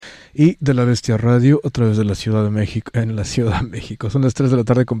y de La Bestia Radio a través de la Ciudad de México, en la Ciudad de México. Son las 3 de la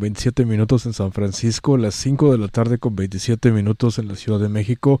tarde con 27 minutos en San Francisco, las 5 de la tarde con 27 minutos en la Ciudad de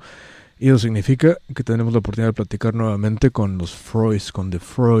México, y eso significa que tenemos la oportunidad de platicar nuevamente con los Froys, con The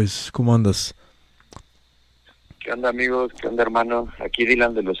Froys. ¿Cómo andas? ¿Qué onda, amigos? ¿Qué onda, hermano? Aquí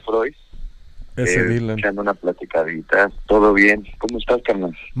Dylan de los Froys. Dylan. Echando una platicadita. ¿Todo bien? ¿Cómo estás,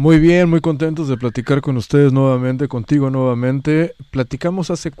 carnal? Muy bien, muy contentos de platicar con ustedes nuevamente, contigo nuevamente. ¿Platicamos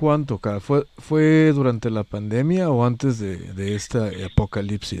hace cuánto, cara? ¿Fue durante la pandemia o antes de esta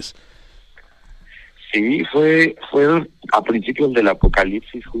apocalipsis? Sí, fue a principios del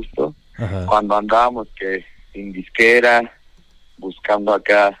apocalipsis justo. Ajá. Cuando andábamos sin disquera, buscando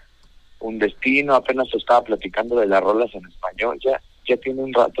acá un destino. Apenas se estaba platicando de las rolas en español. Ya tiene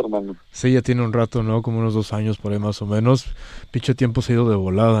un rato, hermano. Sí, ya tiene un rato, ¿no? Como unos 2 años por ahí más o menos. Pinche tiempo se ha ido de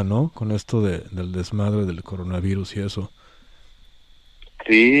volada, ¿no? Con esto del desmadre del coronavirus y eso.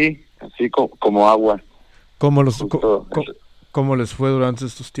 Sí, así como agua. ¿Cómo les fue durante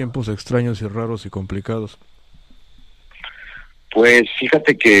estos tiempos extraños y raros y complicados? Pues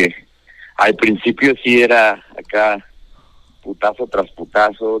fíjate que al principio sí era acá putazo tras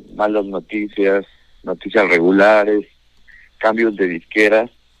putazo, malas noticias regulares, cambios de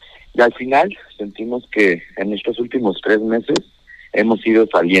disqueras, y al final sentimos que en estos últimos 3 meses hemos ido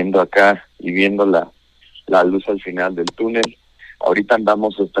saliendo acá y viendo la luz al final del túnel. Ahorita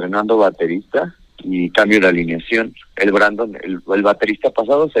andamos estrenando baterista y cambio de alineación. El Brandon, el baterista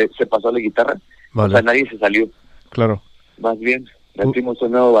pasado se pasó a la guitarra. Vale. O sea, nadie se salió. Claro. Más bien, metimos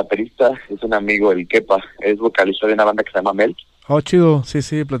un nuevo baterista, es un amigo, el Kepa, es vocalista de una banda que se llama Mel. Oh, chido,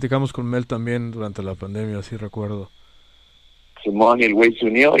 sí, platicamos con Mel también durante la pandemia, sí recuerdo. Simón y el güey se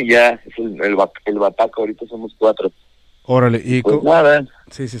unió y ya es el bataco, ahorita somos 4. Órale, y pues nada,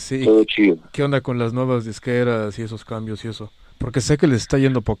 sí, todo chido. ¿Qué onda con las nuevas disqueras y esos cambios y eso? Porque sé que les está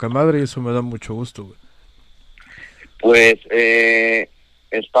yendo poca madre y eso me da mucho gusto, güey. Pues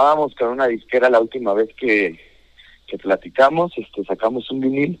estábamos con una disquera la última vez que platicamos, sacamos un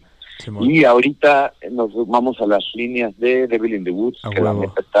vinil. Simón. Y ahorita nos vamos a las líneas de Devil in the Woods, que la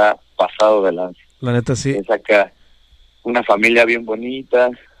neta está pasado de lanza. La neta sí. Es acá una familia bien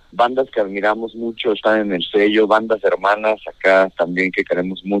bonita, bandas que admiramos mucho están en el sello, bandas hermanas acá también que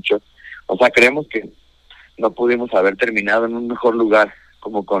queremos mucho. O sea, creemos que no pudimos haber terminado en un mejor lugar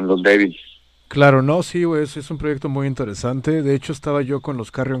como con los Devils. Claro, no, sí, güey, es un proyecto muy interesante. De hecho, estaba yo con los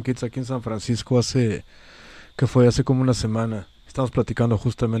Carrion Kids aquí en San Francisco hace como una semana. Estamos platicando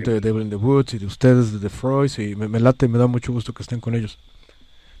justamente de Devil in the Woods y de ustedes, de The Froys, y me late, me da mucho gusto que estén con ellos.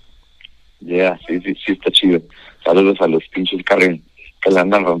 Sí, está chido. Saludos a los pinches Carrion que la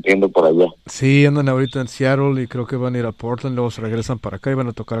andan rompiendo por allá. Sí, andan ahorita en Seattle y creo que van a ir a Portland, luego se regresan para acá y van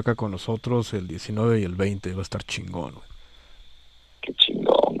a tocar acá con nosotros el 19 y el 20, va a estar chingón, güey. Qué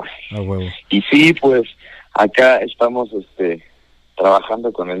chingón, güey. A huevo. Y sí, pues, acá estamos,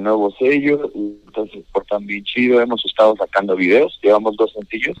 trabajando con el nuevo sello, y entonces por también chido, hemos estado sacando videos, llevamos 2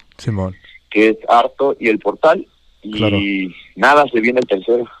 sencillos, Simón, que es Harto y El Portal, y claro, nada, se viene el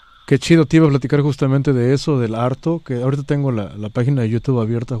tercero. Qué chido, te iba a platicar justamente de eso, del Harto, que ahorita tengo la página de YouTube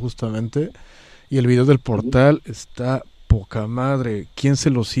abierta justamente, y el video del Portal está poca madre. ¿Quién se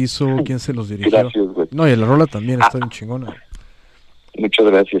los hizo? ¿Quién se los dirigió? Gracias, güey. No, y la rola también está bien chingona. Muchas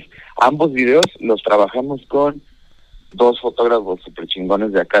gracias. Ambos videos los trabajamos con 2 fotógrafos super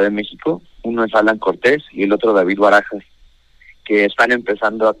chingones de acá de México. Uno es Alan Cortés y el otro David Barajas, que están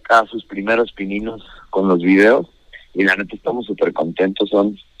empezando acá sus primeros pininos con los videos, y la neta estamos súper contentos,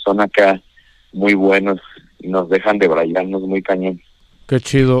 son acá muy buenos y nos dejan de brayarnos muy cañón. Qué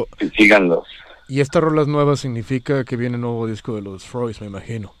chido. Sí, síganlos. Y esta rola nueva significa que viene nuevo disco de los Froys, me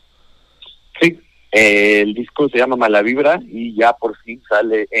imagino. Sí, el disco se llama Mala Vibra y ya por fin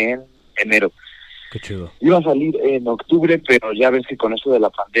sale en enero. Qué chido. Iba a salir en octubre, pero ya ves que con eso de la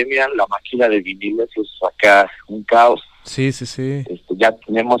pandemia, la máquina de viniles es acá un caos. Sí. Ya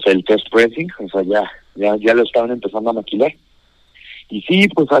tenemos el test pressing, o sea, ya lo estaban empezando a maquilar. Y sí,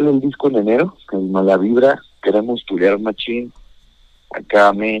 pues sale el disco en enero, el Mala Vibra. Queremos turear machín acá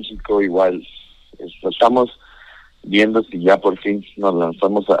a México, igual. Estamos viendo si ya por fin nos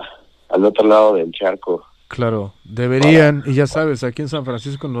lanzamos al otro lado del charco. Claro, deberían, y ya sabes, aquí en San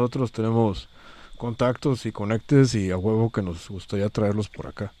Francisco nosotros tenemos contactos y conectes y a huevo que nos gustaría traerlos por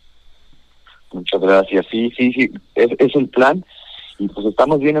acá. Muchas gracias, sí, es el plan, y pues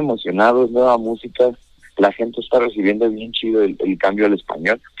estamos bien emocionados, nueva música, la gente está recibiendo bien chido el cambio al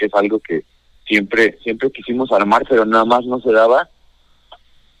español, que es algo que siempre quisimos armar, pero nada más no se daba,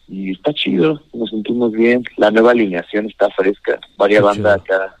 y está chido, nos sentimos bien, la nueva alineación está fresca, varias bandas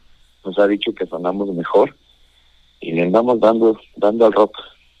acá nos ha dicho que sonamos mejor, y le andamos dando al rock.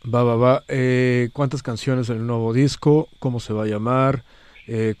 Va. ¿Cuántas canciones en el nuevo disco? ¿Cómo se va a llamar?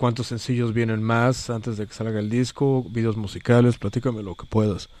 ¿Cuántos sencillos vienen más antes de que salga el disco? ¿Videos musicales? Platícame lo que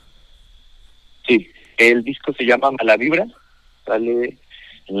puedas. Sí, el disco se llama Mala Vibra, sale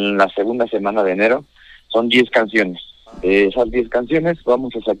en la segunda semana de enero, son 10 canciones. De esas 10 canciones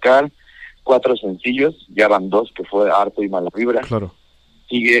vamos a sacar 4 sencillos, ya van 2 que fue Harto y Mala Vibra. Claro.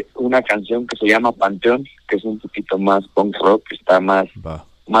 Sigue una canción que se llama Panteón, que es un poquito más punk rock, que está más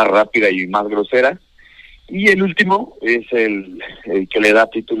rápida y más grosera. Y el último es el que le da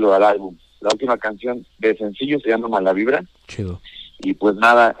título al álbum. La última canción de sencillo se llama Mala Vibra. Chido. Y pues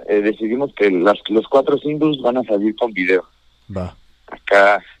nada, decidimos que los 4 singles van a salir con video. Va.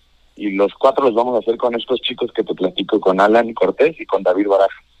 Acá, y los 4 los vamos a hacer con estos chicos que te platico, con Alan Cortés y con David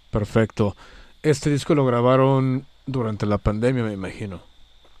Baraja. Perfecto. Este disco lo grabaron durante la pandemia, me imagino.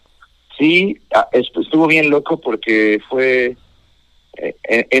 Sí, estuvo bien loco porque fue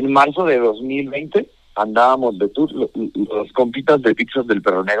en marzo de 2020, andábamos de tour, los compitas de Pizzas del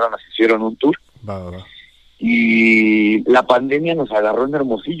Perro Negro nos hicieron un tour. Va. Y la pandemia nos agarró en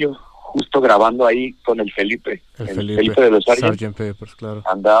Hermosillo, justo grabando ahí con el Felipe de los Sgt. Peppers, claro.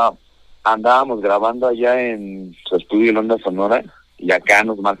 Andábamos grabando allá en su estudio en Onda Sonora, y acá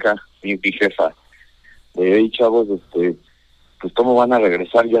nos marca mi jefa, hey chavos, pues cómo van a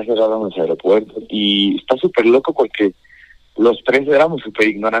regresar, ya cerraron los aeropuertos, y está súper loco porque los 3 éramos súper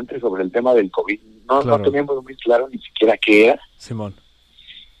ignorantes sobre el tema del COVID, no teníamos muy claro ni siquiera qué era. Simón.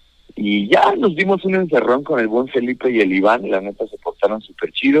 Y ya nos dimos un encerrón con el buen Felipe y el Iván, la neta se portaron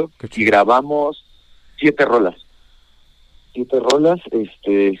súper chido, y grabamos 7 rolas. 7 rolas,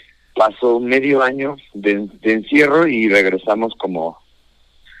 pasó medio año de encierro y regresamos como,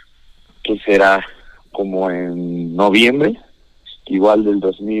 ¿qué será? Como en noviembre, igual del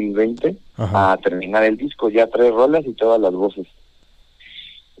 2020, a terminar el disco, ya 3 rolas y todas las voces.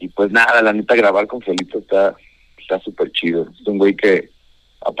 Y pues nada, la neta grabar con Felipe está súper chido. Es un güey que,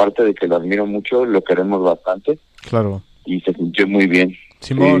 aparte de que lo admiro mucho, lo queremos bastante. Claro. Y se sintió muy bien.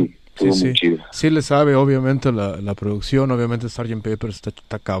 Simón, sí. Muy chido. Sí le sabe, obviamente, la producción, obviamente Sgt. Peppers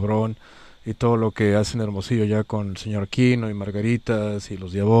está cabrón, y todo lo que hacen Hermosillo ya con el señor Quino y Margaritas y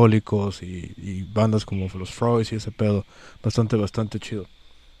Los Diabólicos y bandas como los Froys y ese pedo, bastante chido.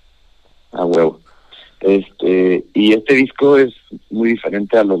 A huevo. Y este disco es muy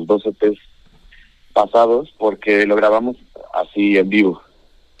diferente a los 2 EPs pasados porque lo grabamos así en vivo.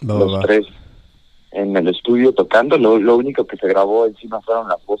 Los 3 en el estudio tocando, lo único que se grabó encima fueron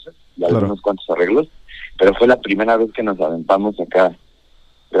las voces y algunos cuantos arreglos, pero fue la primera vez que nos aventamos acá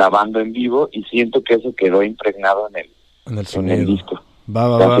grabando en vivo y siento que eso quedó impregnado en el disco.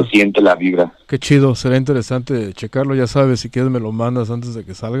 Va. Se siente la vibra. Qué chido, será interesante checarlo, ya sabes, si quieres me lo mandas antes de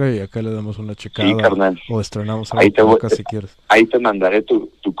que salga y acá le damos una checada. Sí, carnal. O estrenamos algo acá si quieres. Ahí te mandaré tu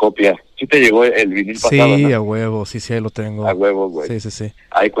copia. ¿Sí te llegó el vinil pasado? Sí, ¿no? a huevo, sí, ahí lo tengo. A huevo, güey. Sí.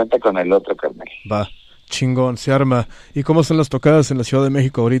 Ahí cuenta con el otro, carnal. Va, chingón, se arma. ¿Y cómo son las tocadas en la Ciudad de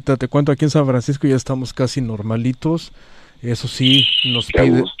México ahorita? Te cuento, aquí en San Francisco ya estamos casi normalitos. Eso sí,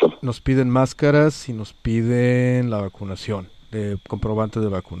 nos piden máscaras y nos piden la vacunación, de comprobante de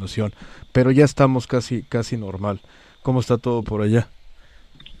vacunación, pero ya estamos casi normal. ¿Cómo está todo por allá?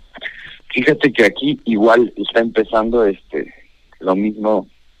 Fíjate que aquí igual está empezando lo mismo.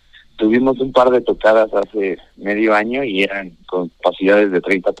 Tuvimos un par de tocadas hace medio año y eran con capacidades de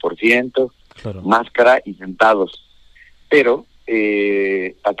 30%, máscara y sentados. Pero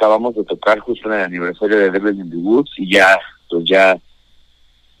acabamos de tocar justo en el aniversario de Devil in the Woods y ya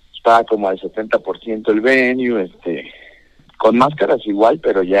estaba como al 70% el venue, con máscaras igual,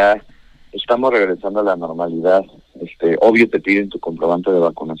 pero ya estamos regresando a la normalidad. Obvio te piden tu comprobante de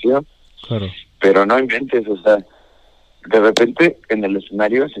vacunación, pero no inventes, o sea, de repente en el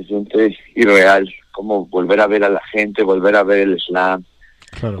escenario se siente irreal, como volver a ver a la gente, volver a ver el slam,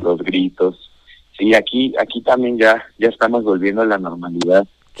 los gritos. Sí, aquí también ya estamos volviendo a la normalidad.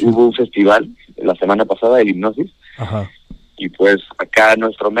 Hubo un festival la semana pasada, el Hipnosis, y pues acá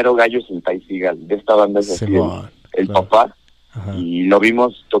nuestro mero gallo es el Ty Seagal, de esta banda es así, el papá. Y lo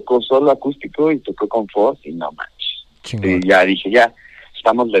vimos, tocó solo acústico y tocó con Froys y no manches. Y ya dije, ya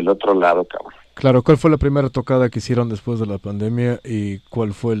estamos del otro lado, cabrón. Claro, ¿cuál fue la primera tocada que hicieron después de la pandemia y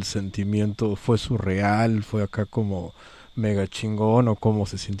cuál fue el sentimiento? ¿Fue surreal? ¿Fue acá como mega chingón o cómo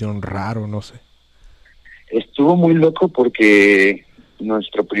se sintieron raro? No sé. Estuvo muy loco porque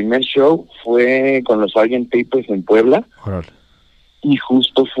nuestro primer show fue con los Sgt. Peppers en Puebla. Y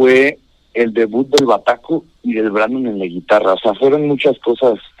justo fue el debut del Bataco y del Brandon en la guitarra. O sea, fueron muchas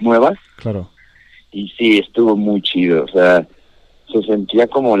cosas nuevas. Y sí, estuvo muy chido. O sea, se sentía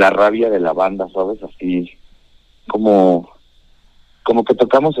como la rabia de la banda, ¿sabes? Así, como como que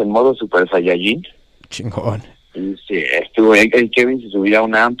tocamos en modo Super Saiyajin. Chingón. Y sí, el Kevin se subía a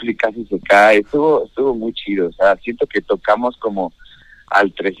un ampli, casi se cae, estuvo muy chido, o sea, siento que tocamos como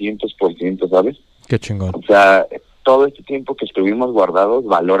al 300%, ¿sabes? Qué chingón. O sea, todo este tiempo que estuvimos guardados,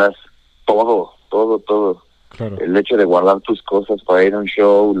 valoras todo. Claro. El hecho de guardar tus cosas para ir a un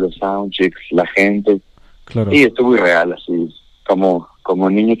show, los soundchecks, la gente. Claro. Sí, estuvo irreal, así, como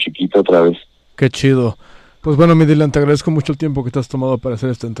niño chiquito otra vez. Qué chido. Pues bueno, mi Dylan, te agradezco mucho el tiempo que te has tomado para hacer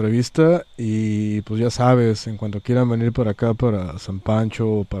esta entrevista y pues ya sabes, en cuanto quieran venir por acá, para San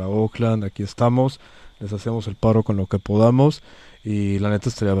Pancho, para Oakland, aquí estamos, les hacemos el paro con lo que podamos y la neta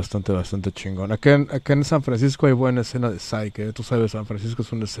estaría bastante chingón. Acá en San Francisco hay buena escena de Psyched, tú sabes, San Francisco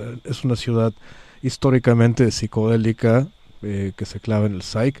es una ciudad históricamente psicodélica que se clava en el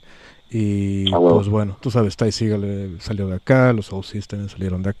psych. Y pues bueno, tú sabes, Ty Segall salió de acá, los OCs también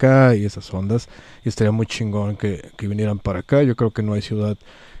salieron de acá y esas ondas, y estaría muy chingón que vinieran para acá. Yo creo que no hay ciudad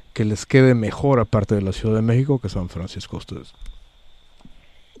que les quede mejor aparte de la Ciudad de México que San Francisco a ustedes.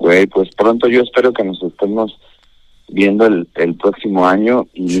 Güey, pues pronto yo espero que nos estemos viendo el próximo año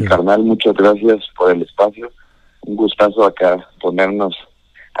y sí. Mi carnal, muchas gracias por el espacio, un gustazo acá ponernos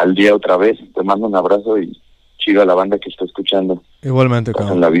al día otra vez, te mando un abrazo y chido a la banda que está escuchando. Igualmente, cabrón.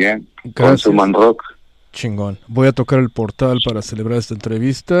 Pásenla bien. Consuman rock. Chingón. Voy a tocar el portal para celebrar esta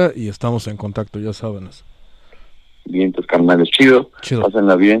entrevista y estamos en contacto, ya sábanas. Bien, tus carnales. Chido.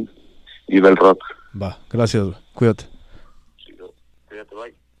 Pásenla bien. Viva el rock. Va. Gracias, güey. Cuídate. Chido. Cuídate,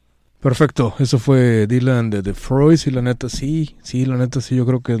 bye. Perfecto. Eso fue Dylan de The Froys y la neta sí, yo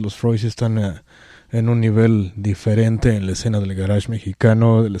creo que los Froys están en un nivel diferente en la escena del garage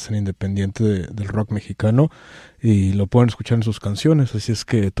mexicano, de la escena independiente del rock mexicano, y lo pueden escuchar en sus canciones, así es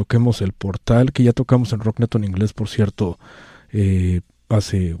que toquemos el portal, que ya tocamos en Rock Neto en inglés, por cierto,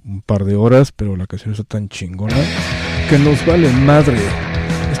 hace un par de horas, pero la canción está tan chingona que nos vale madre.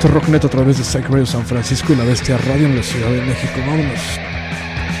 Esto es Rock Neto a través de Psyched Radio San Francisco y la Bestia Radio en la Ciudad de México. Vámonos.